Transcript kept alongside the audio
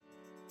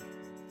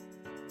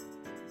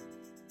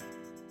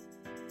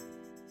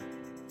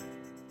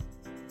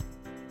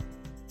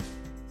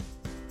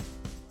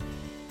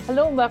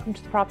Hello and welcome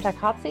to the PropTech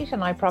Hot Seat on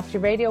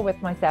iProperty Radio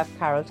with myself,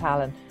 Carol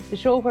Talon, the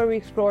show where we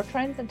explore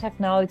trends and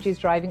technologies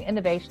driving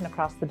innovation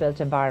across the built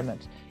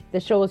environment.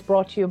 The show is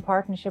brought to you in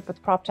partnership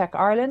with PropTech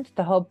Ireland,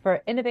 the hub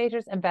for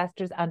innovators,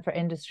 investors and for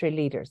industry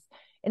leaders.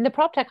 In the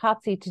PropTech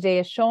Hot Seat today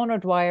is Sean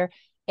O'Dwyer,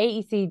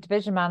 AEC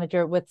Division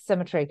Manager with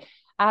Symetri.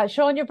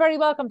 Sean, you're very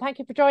welcome. Thank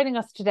you for joining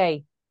us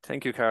today.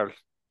 Thank you, Carol.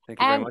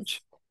 Thank you very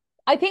much.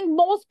 I think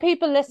most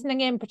people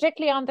listening in,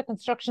 particularly on the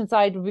construction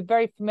side, will be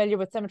very familiar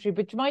with Symetri,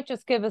 but you might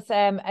just give us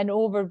an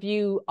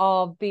overview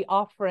of the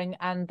offering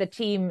and the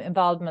team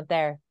involvement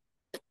there.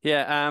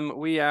 Yeah,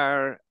 we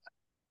are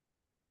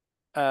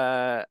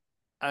an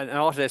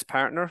Autodesk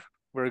partner.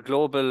 We're a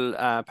global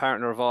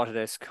partner of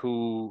Autodesk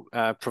who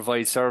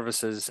provide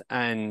services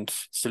and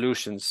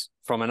solutions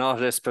from an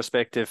Autodesk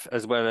perspective,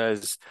 as well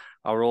as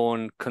our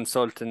own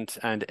consultant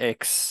and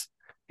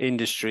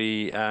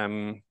ex-industry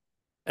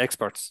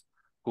experts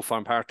who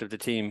form part of the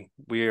team.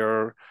 We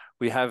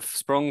have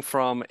sprung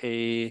from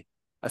a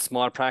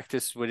small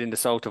practice within the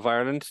south of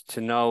Ireland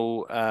to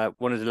now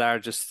one of the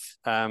largest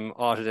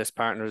Autodesk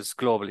partners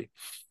globally.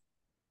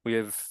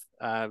 We've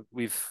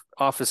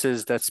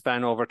offices that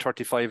span over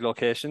 35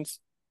 locations.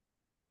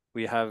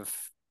 We have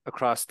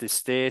across the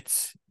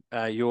States,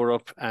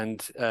 Europe,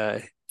 and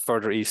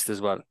further east as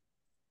well.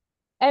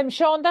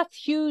 Sean, that's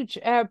huge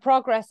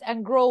progress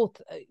and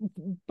growth.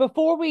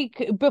 Before we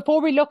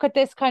look at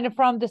this kind of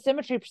from the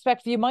Symetri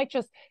perspective, you might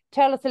just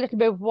tell us a little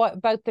bit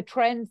about the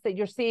trends that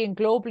you're seeing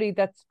globally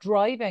that's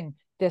driving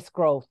this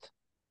growth.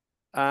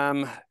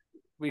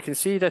 We can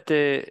see that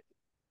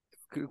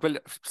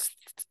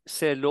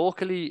say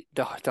locally,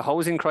 the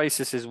housing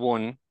crisis is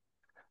one.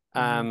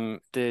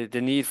 The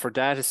need for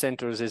data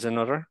centers is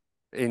another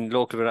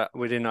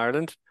within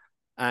Ireland.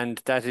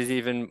 And that is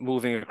even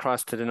moving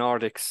across to the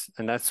Nordics,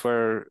 and that's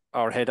where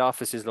our head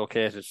office is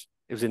located.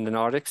 It was in the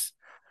Nordics.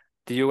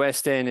 The US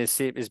then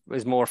is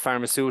more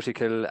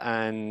pharmaceutical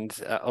and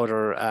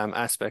other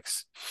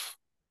aspects.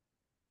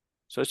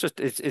 So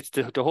it's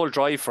the whole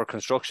drive for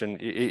construction.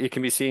 It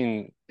can be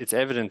seen. It's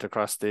evident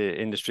across the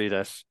industry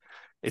that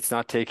it's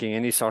not taking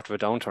any sort of a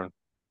downturn.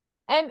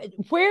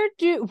 Where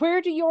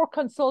do your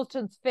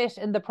consultants fit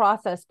in the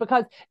process?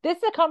 Because this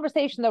is a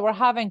conversation that we're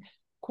having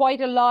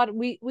quite a lot.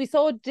 We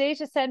saw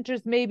data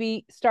centers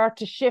maybe start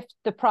to shift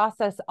the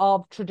process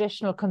of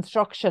traditional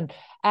construction,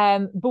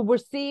 but we're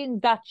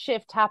seeing that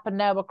shift happen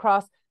now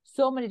across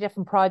so many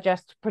different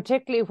projects,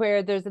 particularly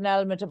where there's an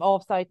element of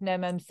offsite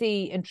and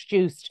MMC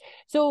introduced.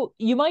 So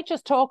you might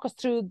just talk us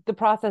through the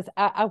process.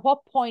 At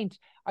what point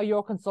are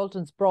your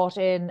consultants brought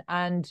in,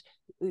 and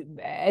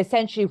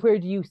essentially where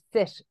do you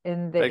sit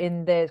in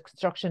the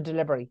construction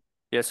delivery?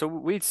 Yeah, so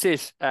we'd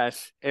sit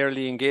at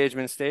early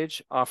engagement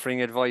stage,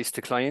 offering advice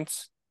to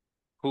clients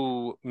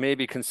who may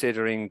be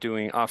considering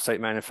doing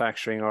offsite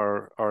manufacturing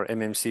or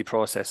MMC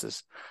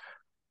processes.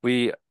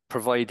 We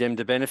provide them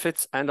the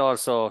benefits and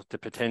also the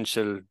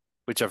potential,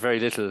 which are very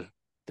little,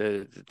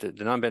 the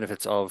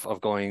non-benefits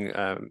of going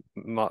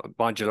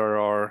modular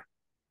or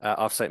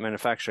offsite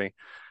manufacturing.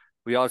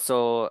 We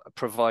also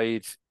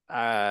provide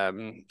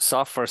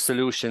software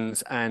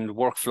solutions and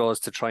workflows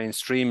to try and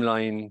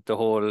streamline the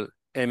whole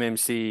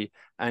MMC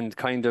and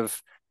kind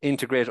of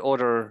integrate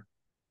other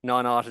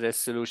non-Autodesk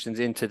solutions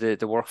into the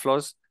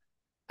workflows.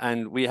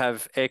 And we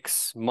have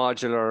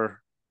ex-modular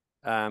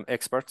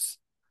experts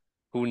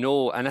who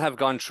know and have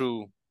gone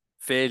through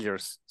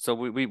failures. So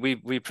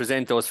we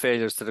present those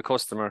failures to the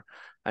customer,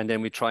 and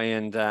then we try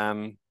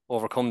and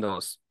overcome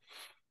those.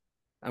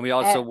 And we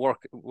also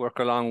work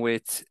along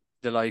with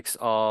the likes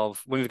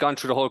of, when we've gone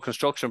through the whole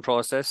construction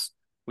process,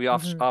 we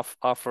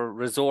offer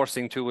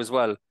resourcing too as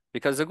well,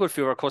 because a good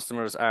few of our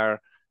customers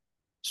are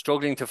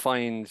struggling to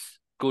find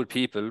good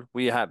people.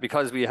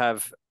 Because we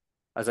have,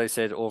 as I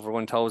said, over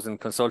 1,000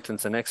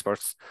 consultants and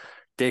experts,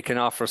 they can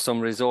offer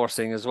some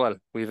resourcing as well.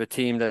 We have a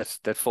team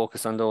that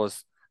focus on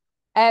those.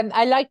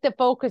 I like the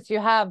focus you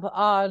have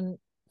on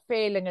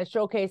failing and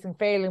showcasing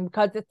failing,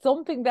 because it's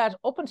something that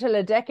up until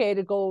a decade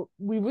ago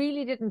we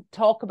really didn't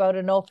talk about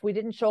enough. We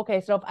didn't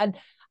showcase enough,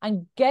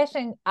 and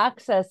getting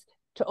access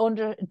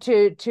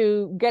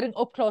to getting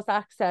up close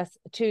access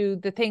to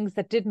the things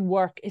that didn't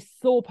work is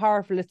so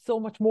powerful. It's so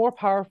much more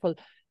powerful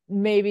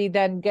maybe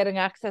than getting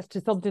access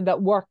to something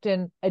that worked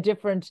in a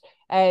different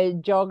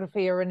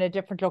geography or in a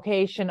different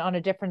location on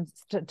a different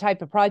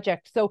type of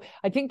project. So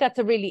I think that's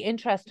a really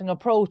interesting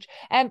approach.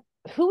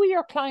 Who are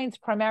your clients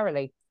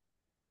primarily?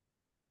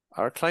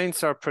 Our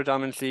clients are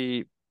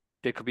predominantly,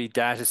 they could be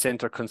data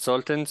center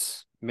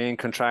consultants, main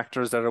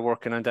contractors that are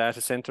working on data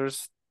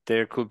centers.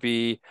 There could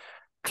be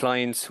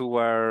clients who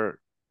are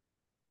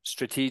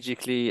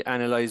strategically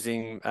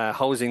analyzing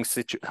housing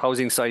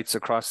sites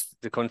across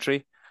the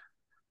country.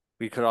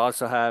 We could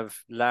also have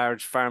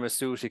large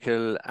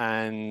pharmaceutical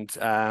and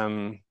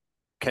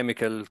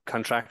chemical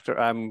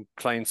contractor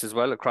clients as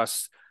well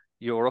across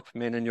Europe,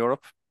 mainly in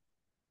Europe.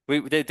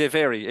 They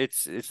vary.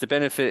 It's the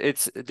benefit.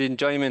 It's the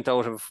enjoyment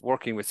out of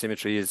working with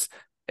Symetri is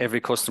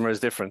every customer is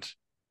different.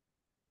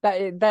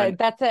 And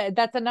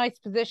That's a nice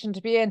position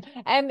to be in.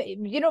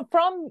 You know,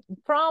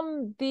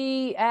 from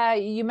the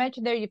you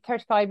mentioned there you've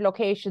 35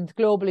 locations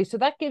globally, so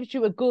that gives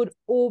you a good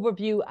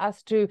overview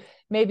as to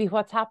maybe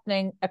what's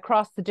happening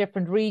across the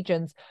different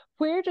regions.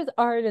 Where does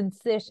Ireland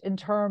sit in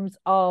terms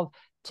of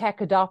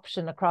tech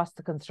adoption across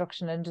the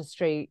construction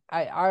industry?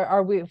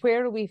 Are we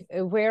where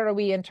are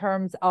we in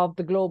terms of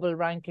the global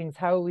rankings?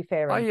 How are we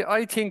faring?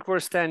 I think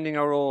we're standing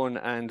our own,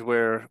 and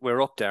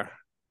we're up there.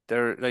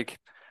 They're like,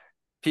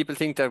 people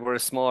think that we're a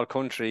small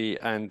country,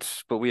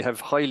 but we have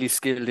highly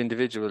skilled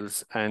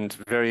individuals and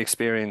very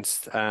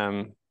experienced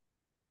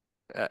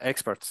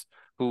experts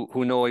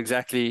who know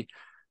exactly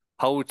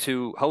how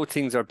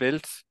things are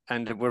built,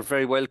 and we're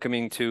very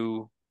welcoming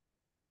to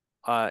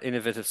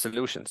innovative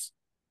solutions.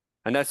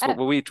 And that's what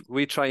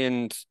we try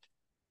and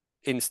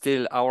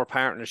instill our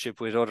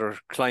partnership with other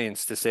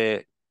clients, to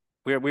say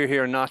we're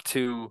here not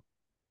to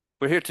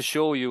we're here to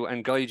show you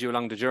and guide you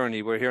along the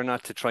journey. We're here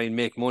not to try and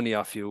make money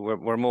off you.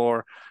 We're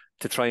more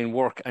to try and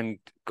work and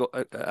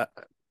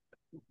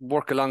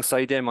work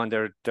alongside them on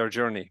their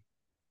journey.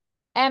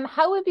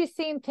 How have you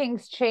seen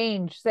things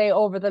change, say,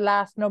 over the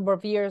last number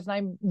of years? And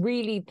I'm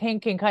really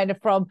thinking kind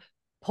of from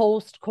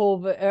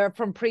post-COVID, or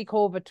from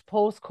pre-COVID to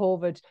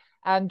post-COVID,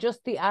 and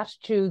just the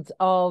attitudes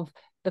of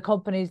the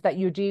companies that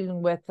you're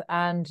dealing with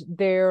and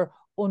their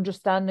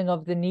understanding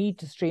of the need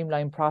to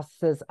streamline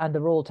processes and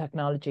the role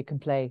technology can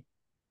play.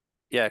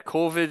 Yeah,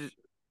 COVID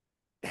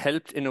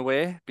helped in a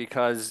way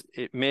because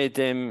it made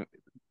them,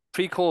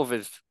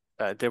 pre-COVID,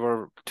 they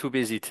were too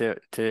busy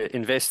to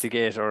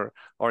investigate or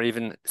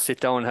even sit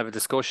down and have a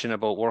discussion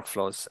about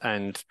workflows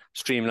and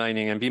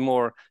streamlining and be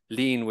more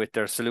lean with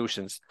their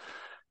solutions.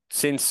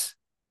 Since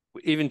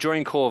even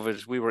during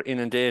COVID, we were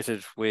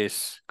inundated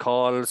with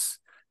calls,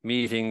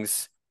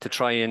 meetings to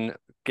try and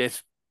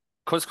get,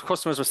 because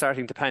customers were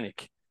starting to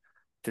panic,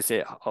 to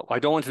say, I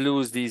don't want to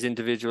lose these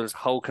individuals.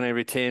 How can I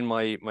retain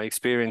my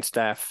experienced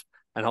staff,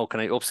 and how can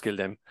I upskill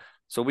them?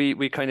 So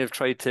we kind of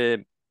tried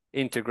to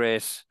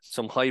integrate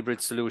some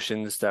hybrid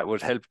solutions that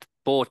would help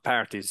both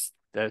parties,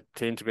 to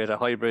integrate a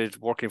hybrid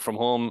working from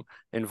home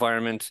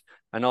environment,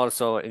 and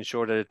also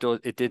ensure that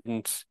it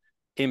didn't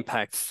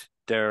impact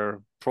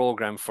their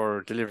program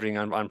for delivering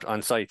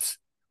on sites.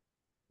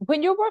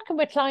 When you're working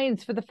with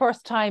clients for the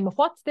first time,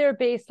 what's their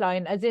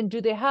baseline? As in,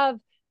 do they have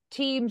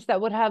teams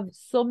that would have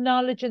some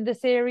knowledge in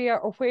this area,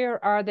 or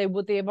where are they?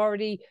 Would they have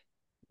already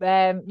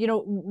you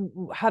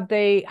know, have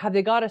they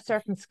got a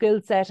certain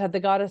skill set? Have they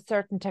got a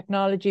certain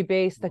technology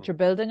base that you're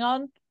building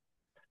on?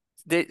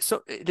 They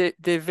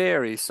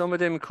vary. Some of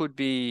them could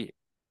be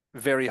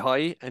very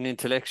high and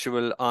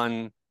intellectual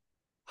on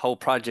how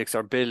projects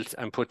are built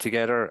and put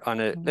together on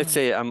a, let's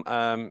say, an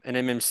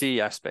MMC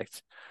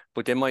aspect,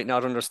 but they might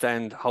not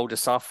understand how the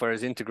software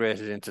is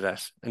integrated into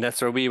that. And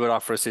that's where we would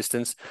offer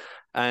assistance.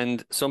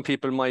 And some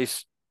people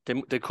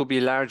they could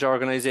be large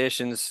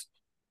organizations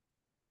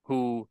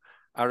who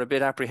are a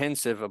bit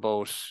apprehensive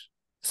about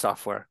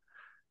software.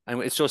 And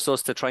it's just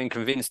us to try and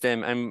convince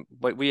them.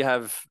 But we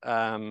have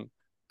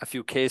a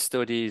few case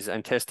studies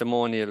and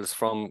testimonials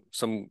from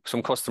some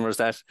customers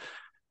that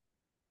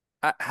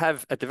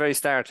have, at the very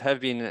start,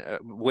 have been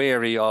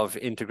wary of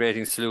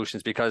integrating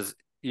solutions, because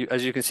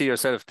as you can see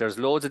yourself, there's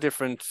loads of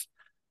different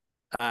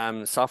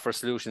software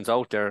solutions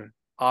out there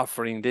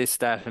offering this,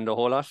 that, and the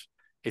whole lot.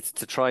 It's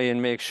to try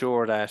and make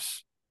sure that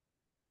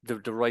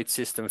the right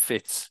system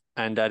fits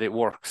and that it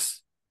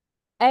works.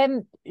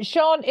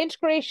 Sean,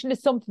 integration is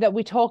something that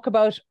we talk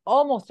about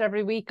almost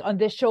every week on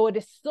this show. It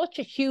is such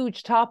a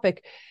huge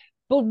topic.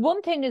 But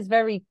one thing is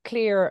very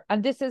clear,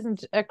 and this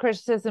isn't a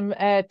criticism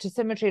to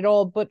Symetri at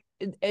all, but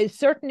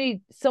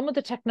certainly some of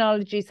the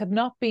technologies have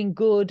not been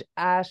good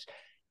at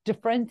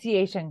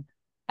differentiating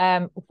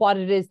what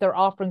it is they're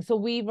offering. So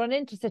we run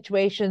into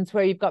situations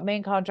where you've got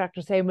main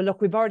contractors saying, well,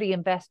 look, we've already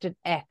invested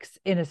X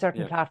in a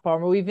certain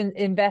platform, or we've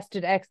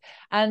invested X,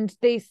 and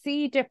they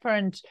see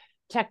different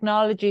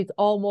technologies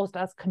almost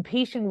as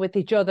competing with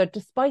each other,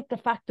 despite the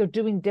fact they're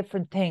doing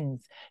different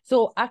things.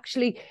 So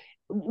actually,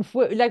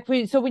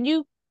 when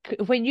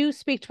you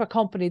speak to a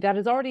company that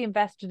has already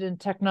invested in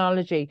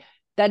technology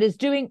that is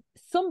doing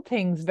some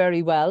things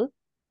very well,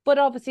 but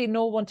obviously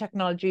no one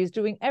technology is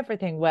doing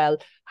everything well,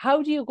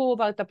 how do you go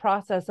about the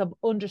process of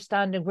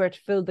understanding where to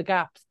fill the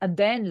gaps and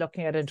then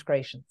looking at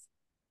integrations?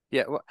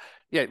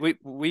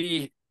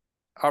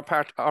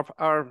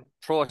 Our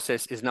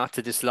process is not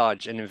to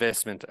dislodge an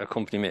investment a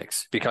company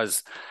makes,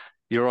 because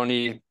you're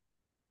only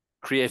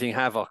creating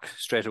havoc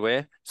straight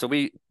away. So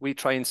we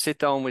try and sit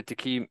down with the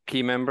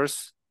key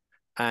members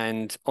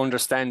and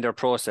understand their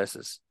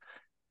processes.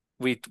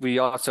 We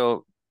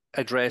also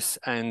address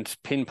and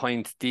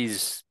pinpoint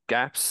these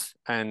gaps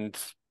and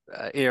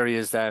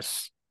areas that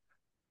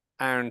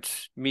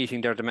aren't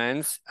meeting their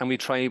demands, and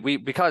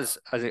because,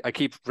 as I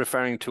keep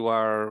referring to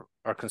our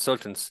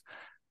consultants,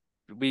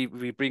 we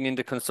bring in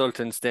the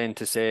consultants then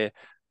to say,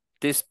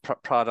 this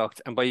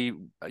product, and by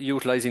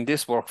utilizing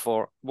this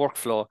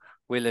workflow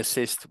will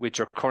assist with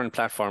your current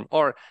platform.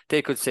 Or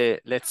they could say,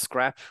 let's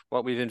scrap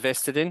what we've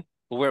invested in.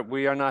 But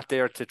we are not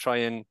there to try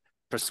and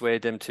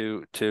persuade them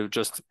to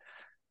just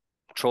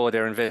throw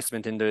their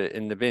investment in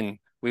the bin.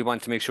 We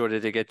want to make sure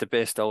that they get the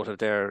best out of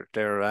their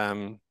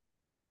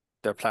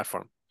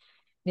platform.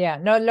 Yeah,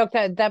 no, look,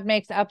 that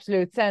makes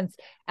absolute sense.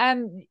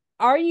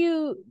 Are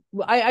you?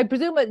 I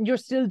presume that you're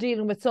still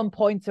dealing with some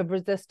points of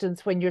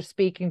resistance when you're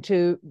speaking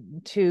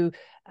to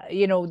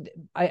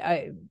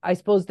I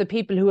suppose the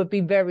people who have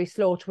been very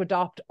slow to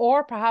adopt,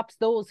 or perhaps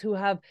those who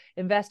have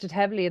invested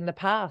heavily in the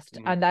past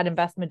and that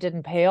investment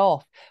didn't pay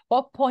off.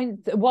 What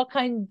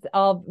kinds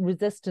of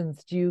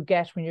resistance do you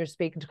get when you're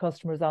speaking to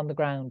customers on the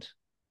ground?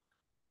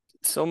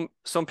 Some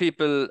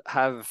people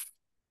have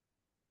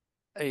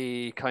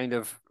a kind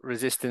of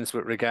resistance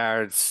with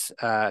regards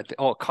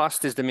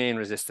cost is the main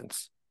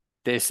resistance.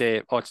 They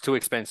say, oh, it's too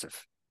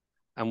expensive.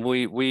 And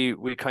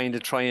we kind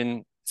of try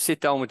and sit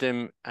down with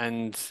them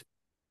and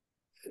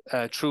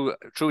through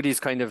these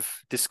kind of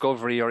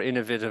discovery or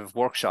innovative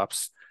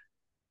workshops,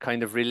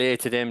 kind of relay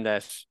to them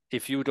that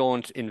if you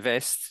don't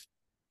invest,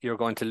 you're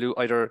going to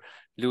either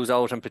lose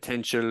out on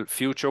potential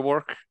future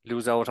work,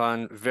 lose out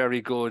on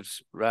very good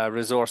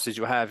resources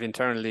you have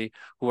internally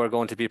who are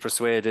going to be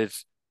persuaded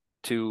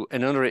to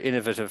another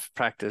innovative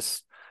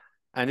practice.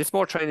 And it's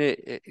more trying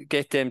to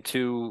get them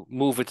to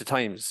move with the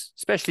times,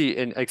 especially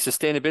in like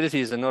sustainability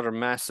is another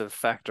massive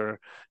factor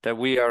that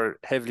we are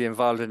heavily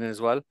involved in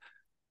as well.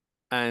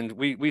 And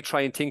we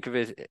try and think of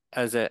it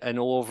as an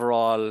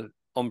overall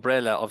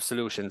umbrella of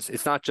solutions.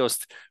 It's not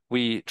just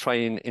we try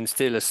and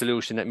instill a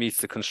solution that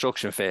meets the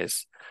construction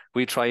phase.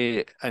 We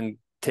try and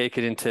take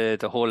it into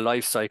the whole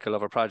life cycle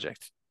of a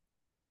project.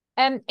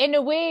 In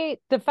a way,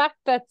 the fact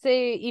that,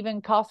 say,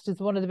 even cost is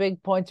one of the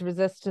big points of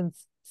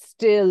resistance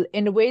still,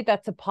 in a way,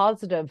 that's a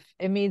positive.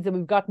 It means that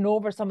we've gotten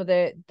over some of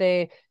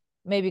the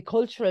maybe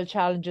cultural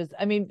challenges.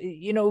 I mean,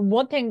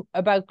 one thing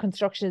about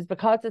construction is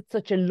because it's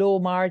such a low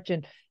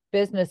margin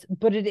business,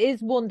 but it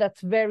is one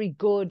that's very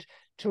good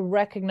to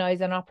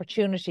recognize an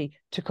opportunity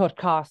to cut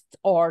costs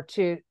or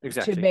to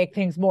make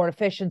things more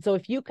efficient. So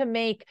if you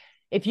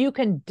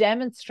can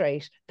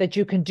demonstrate that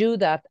you can do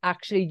that,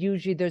 actually,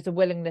 usually there's a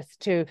willingness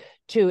to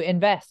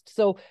invest.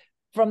 So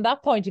from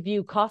that point of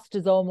view, cost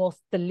is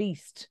almost the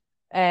least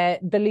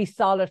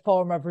solid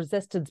form of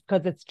resistance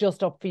because it's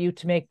just up for you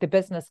to make the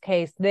business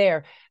case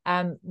there.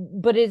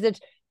 But is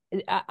it,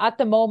 at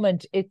the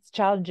moment, it's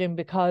challenging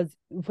because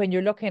when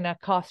you're looking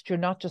at cost, you're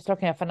not just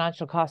looking at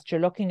financial cost,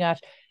 you're looking at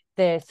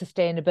the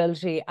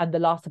sustainability and the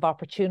loss of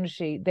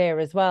opportunity there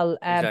as well.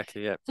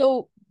 Exactly, yeah.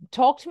 So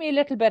talk to me a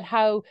little bit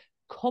how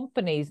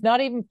companies, not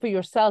even for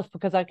yourself,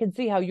 because I can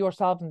see how you're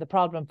solving the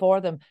problem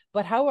for them,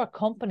 but how are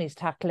companies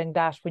tackling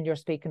that when you're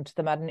speaking to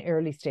them at an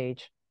early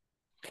stage?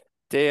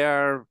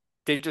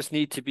 They just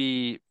need to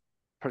be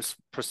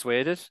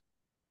persuaded.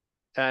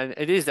 And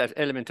it is that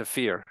element of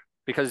fear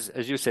because,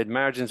 as you said,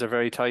 margins are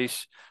very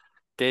tight.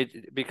 They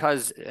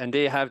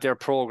have their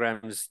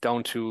programs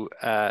down to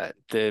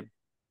the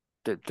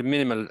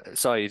minimal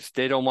size.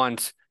 They don't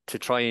want to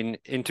try and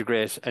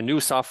integrate a new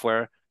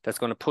software that's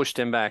going to push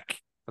them back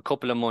a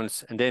couple of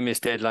months and they miss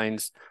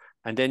deadlines.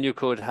 And then you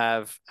could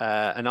have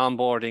an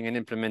onboarding and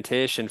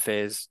implementation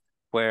phase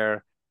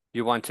where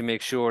you want to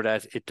make sure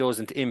that it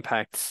doesn't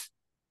impact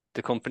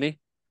the company.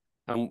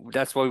 And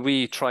that's why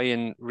we try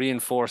and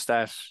reinforce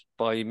that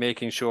by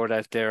making sure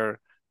that they're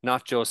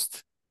not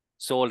just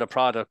sold a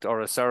product or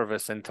a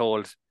service and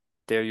told,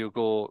 there you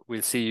go,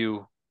 we'll see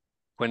you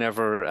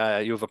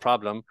whenever you have a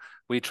problem.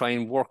 We try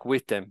and work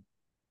with them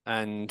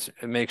and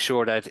make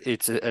sure that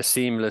it's a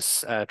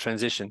seamless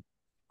transition.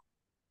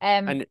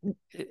 And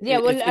it's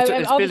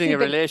building a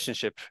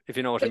relationship, if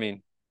you know what I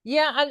mean.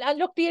 Yeah, and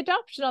look, the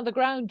adoption on the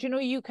ground,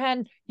 you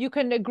can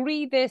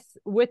agree this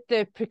with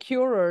the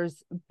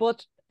procurers,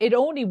 but it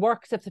only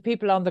works if the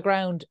people on the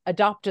ground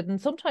adopt it.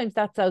 And sometimes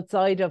that's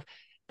outside of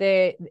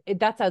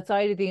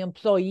the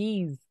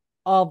employees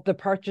of the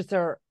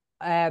purchaser.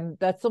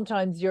 That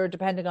sometimes you're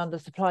depending on the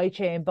supply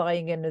chain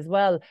buying in as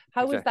well.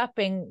 How is that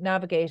being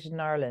navigated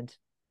in Ireland?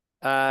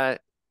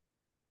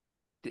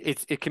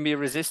 It can be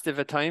resistive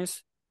at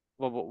times.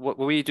 What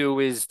we do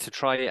is to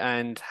try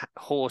and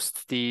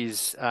host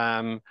these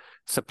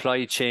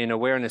supply chain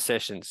awareness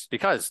sessions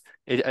because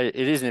it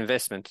is an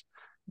investment,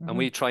 and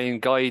we try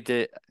and guide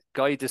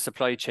the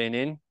supply chain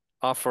in,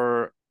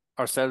 offer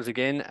ourselves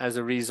again as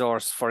a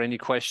resource for any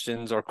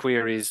questions or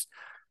queries,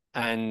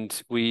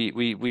 and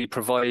we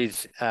provide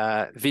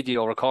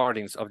video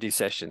recordings of these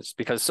sessions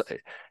because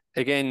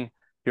again,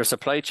 your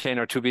supply chain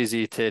are too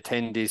busy to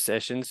attend these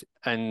sessions,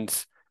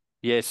 and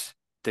yet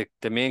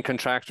the main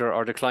contractor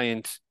or the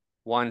client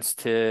wants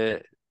to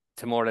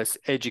more or less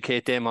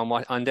educate them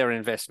on their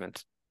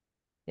investment.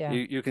 Yeah,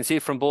 you can see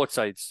it from both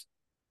sides.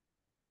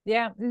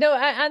 Yeah, no,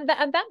 and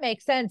that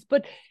makes sense.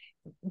 But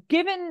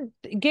given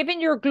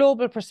your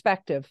global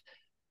perspective,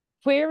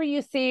 where are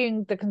you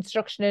seeing the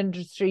construction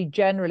industry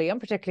generally, and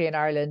particularly in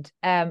Ireland?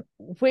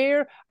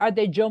 Where are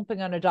they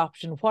jumping on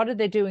adoption? What are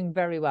they doing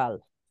very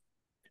well?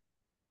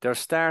 They're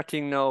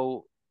starting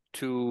now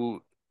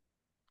to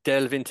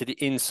delve into the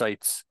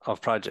insights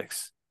of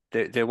projects.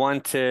 They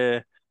want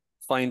to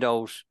find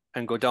out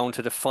and go down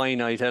to the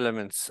finite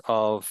elements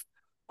of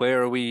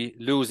Where are we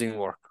losing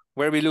work?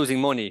 Where are we losing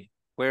money?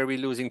 Where are we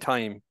losing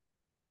time?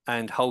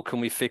 And how can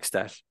we fix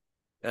that?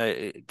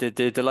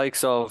 The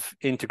likes of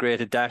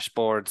integrated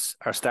dashboards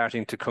are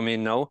starting to come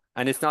in now,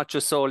 and it's not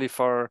just solely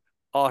for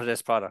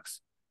Autodesk products.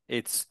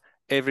 It's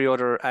every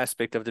other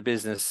aspect of the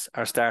business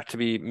are start to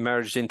be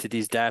merged into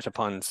these data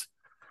ponds,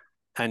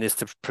 and is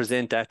to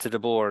present that to the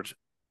board.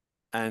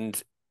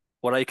 And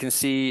what I can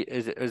see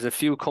is a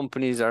few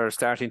companies are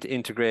starting to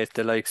integrate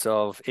the likes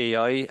of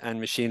AI and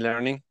machine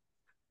learning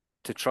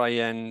to try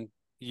and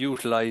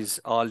utilize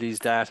all these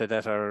data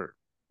that are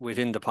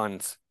within the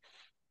ponds.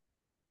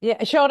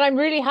 Yeah, Sean, I'm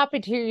really happy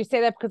to hear you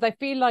say that, because I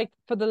feel like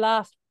for the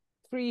last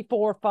 3,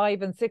 4,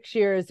 5, and 6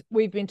 years,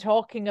 we've been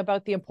talking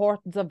about the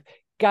importance of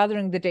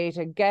gathering the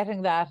data,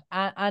 getting that,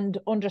 and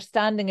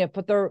understanding it.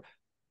 But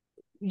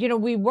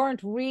we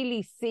weren't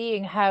really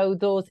seeing how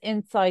those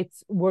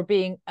insights were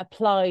being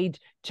applied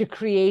to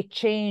create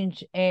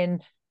change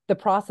in the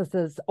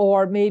processes,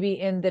 or maybe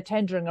in the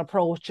tendering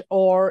approach,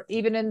 or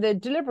even in the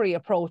delivery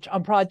approach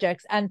on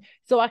projects. And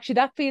so actually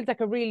that feels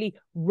like a really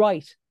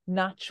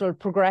natural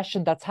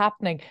progression that's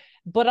happening.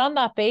 But on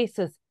that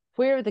basis,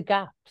 where are the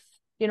gaps?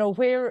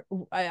 Where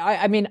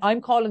I mean,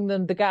 I'm calling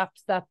them the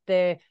gaps that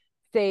the,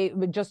 say,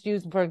 just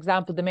using, for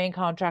example, the main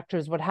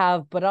contractors would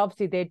have, but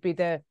obviously they'd be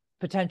the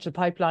potential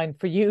pipeline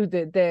for you,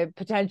 the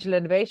potential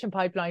innovation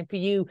pipeline for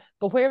you.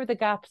 But where are the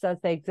gaps as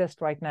they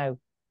exist right now?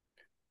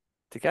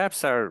 The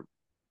gaps are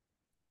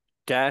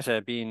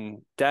data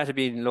being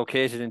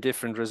located in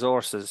different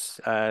resources,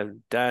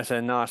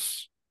 data not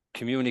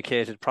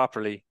communicated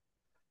properly.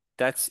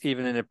 That's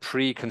even in a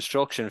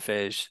pre-construction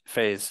phase.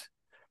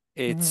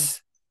 Mm-hmm.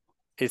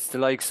 It's the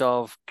likes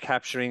of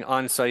capturing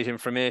on-site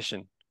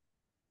information.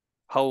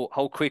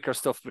 How quick are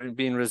stuff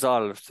being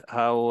resolved?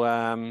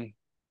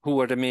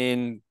 Who are the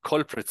main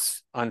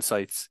culprits on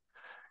sites?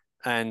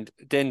 And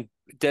then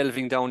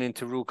delving down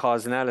into root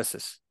cause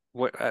analysis.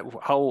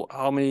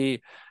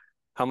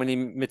 How many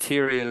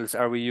materials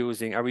are we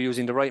using? Are we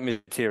using the right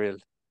material?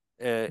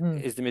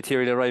 Is the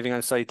material arriving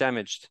on site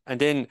damaged? And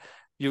then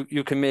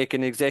you can make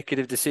an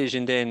executive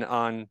decision then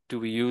on, do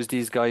we use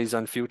these guys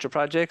on future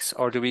projects,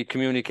 or do we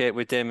communicate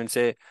with them and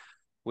say,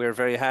 we're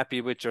very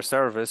happy with your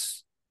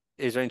service.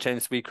 Is there any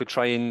chance we could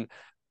try and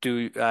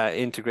do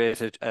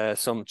integrated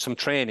some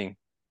training?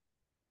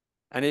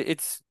 And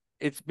it's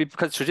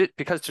because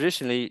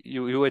traditionally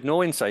you had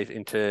no insight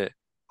into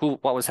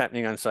what was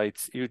happening on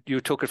sites. You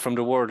took it from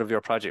the word of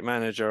your project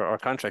manager or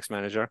contracts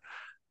manager,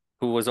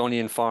 who was only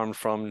informed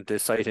from the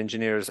site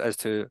engineers as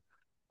to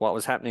what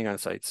was happening on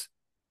sites.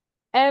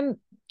 Um,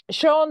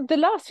 Sean, the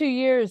last few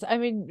years, I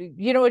mean,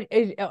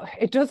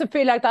 it doesn't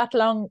feel like that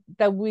long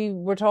that we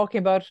were talking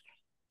about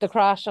the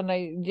crash, and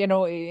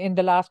in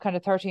the last kind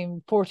of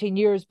 13, 14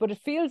 years, but it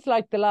feels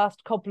like the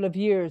last couple of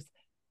years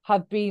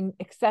have been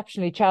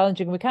exceptionally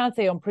challenging. We can't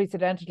say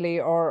unprecedentedly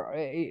or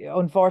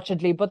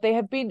unfortunately, but they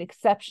have been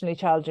exceptionally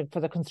challenging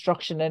for the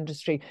construction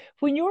industry.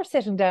 When you're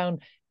sitting down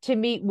to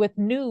meet with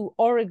new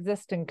or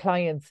existing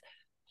clients,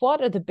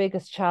 what are the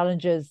biggest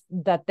challenges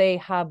that they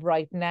have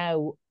right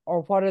now,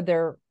 or what are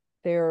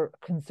their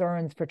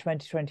concerns for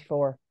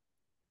 2024?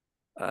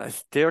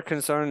 Their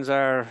concerns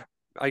are,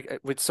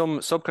 with some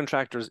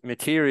subcontractors,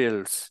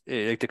 materials,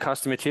 like the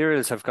cost of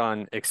materials have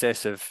gone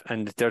excessive,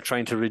 and they're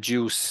trying to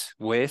reduce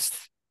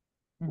waste.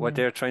 What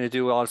they're trying to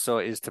do also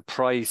is to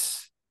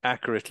price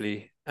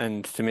accurately,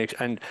 and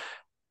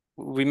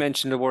we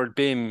mentioned the word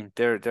BIM.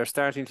 They're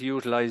starting to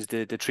utilize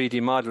the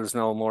 3D models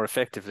now more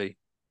effectively,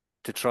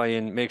 to try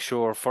and make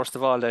sure, first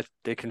of all, that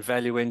they can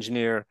value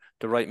engineer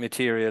the right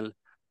material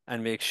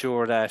and make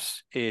sure that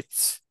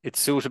it's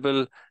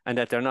suitable, and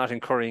that they're not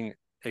incurring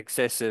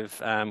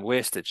excessive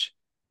wastage.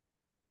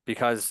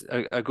 Because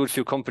a good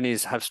few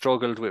companies have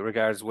struggled with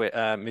regards with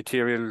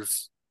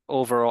materials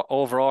over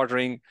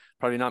ordering,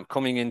 probably not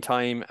coming in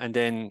time, and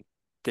then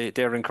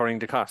they're incurring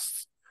the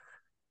costs.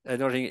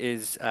 Another thing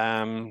is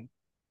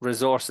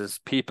resources,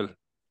 people.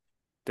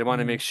 They want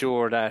to make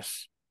sure that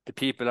the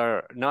people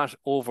are not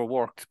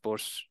overworked,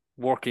 but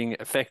working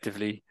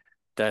effectively,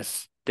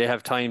 that they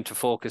have time to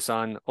focus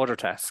on other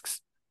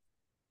tasks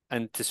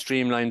and to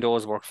streamline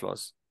those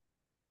workflows.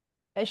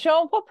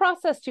 Sean, what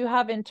process do you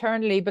have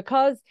internally?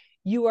 Because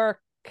you are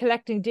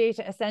collecting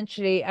data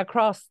essentially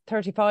across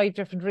 35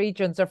 different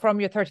regions, or from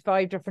your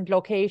 35 different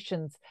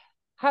locations.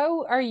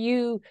 How are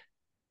you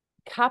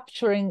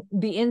capturing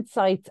the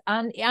insights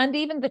and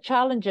even the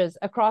challenges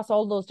across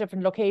all those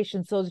different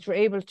locations, so that you're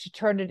able to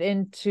turn it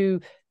into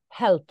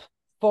help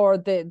for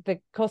the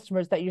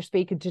customers that you're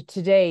speaking to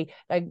today?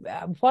 Like,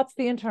 what's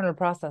the internal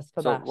process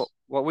for that?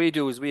 What we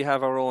do is we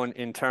have our own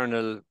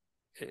internal,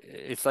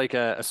 it's like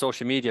a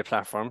social media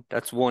platform.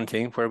 That's one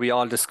thing where we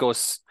all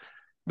discuss.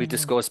 We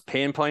discuss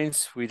pain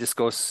points, we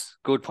discuss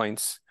good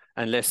points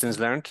and lessons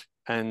learned,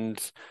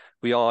 and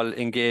we all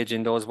engage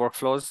in those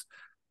workflows.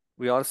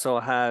 We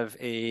also have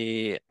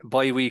a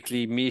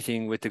bi-weekly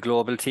meeting with the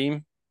global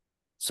team,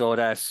 so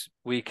that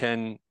we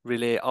can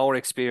relay our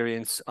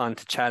experience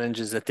onto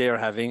challenges that they're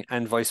having,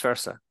 and vice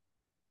versa.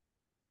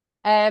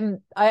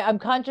 I'm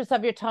conscious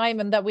of your time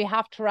and that we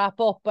have to wrap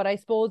up, but I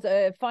suppose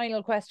a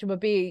final question would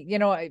be,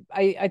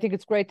 I think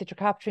it's great that you're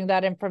capturing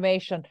that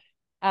information.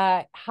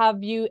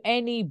 Have you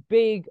any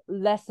big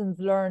lessons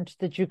learned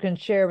that you can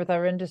share with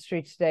our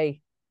industry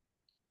today?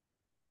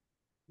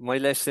 My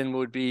lesson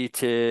would be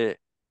to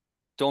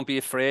don't be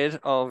afraid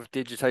of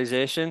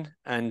digitization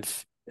and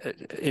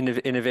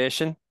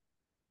innovation.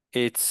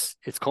 It's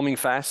coming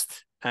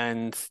fast,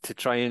 and to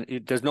try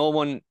and there's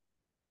no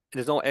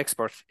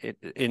expert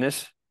in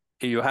it.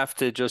 You have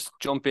to just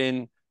jump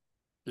in,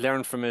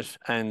 learn from it,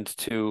 and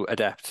to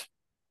adapt.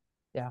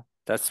 Yeah.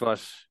 That's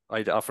what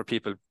I'd offer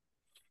people.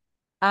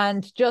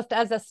 And just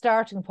as a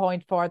starting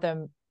point for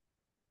them,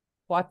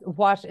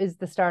 what is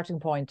the starting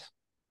point?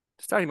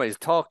 Starting by is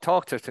talk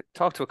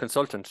to a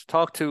consultant,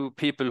 talk to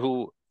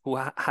people who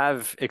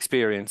have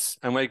experience,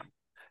 and like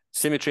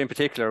Symetri in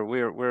particular,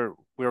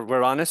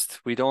 we're honest.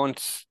 We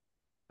don't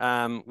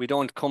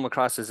come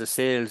across as a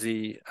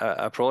salesy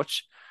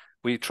approach.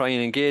 We try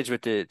and engage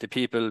with the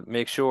people,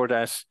 make sure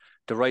that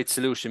the right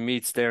solution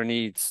meets their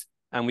needs,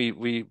 and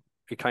we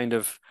kind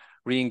of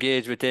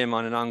re-engage with them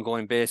on an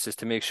ongoing basis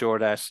to make sure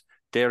that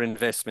their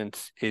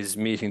investment is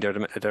meeting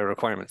their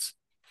requirements.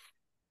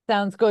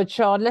 Sounds good,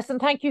 Sean. Listen,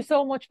 thank you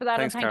so much for that.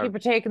 Thanks, And thank you Carol. for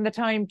taking the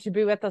time to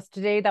be with us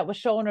today. That was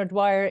Sean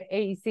O'Dwyer,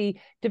 AEC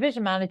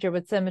Division Manager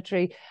with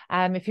Symetri.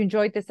 If you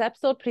enjoyed this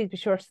episode, please be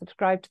sure to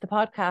subscribe to the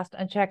podcast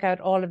and check out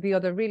all of the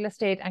other real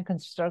estate and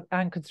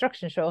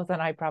construction shows on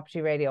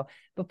iProperty Radio.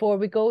 Before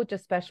we go,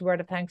 just a special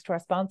word of thanks to our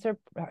sponsor,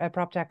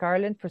 PropTech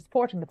Ireland, for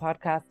supporting the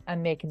podcast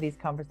and making these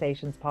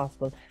conversations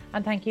possible.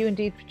 And thank you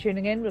indeed for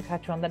tuning in. We'll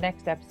catch you on the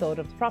next episode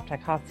of the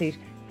PropTech Hot Seat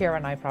here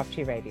on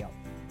iProperty Radio.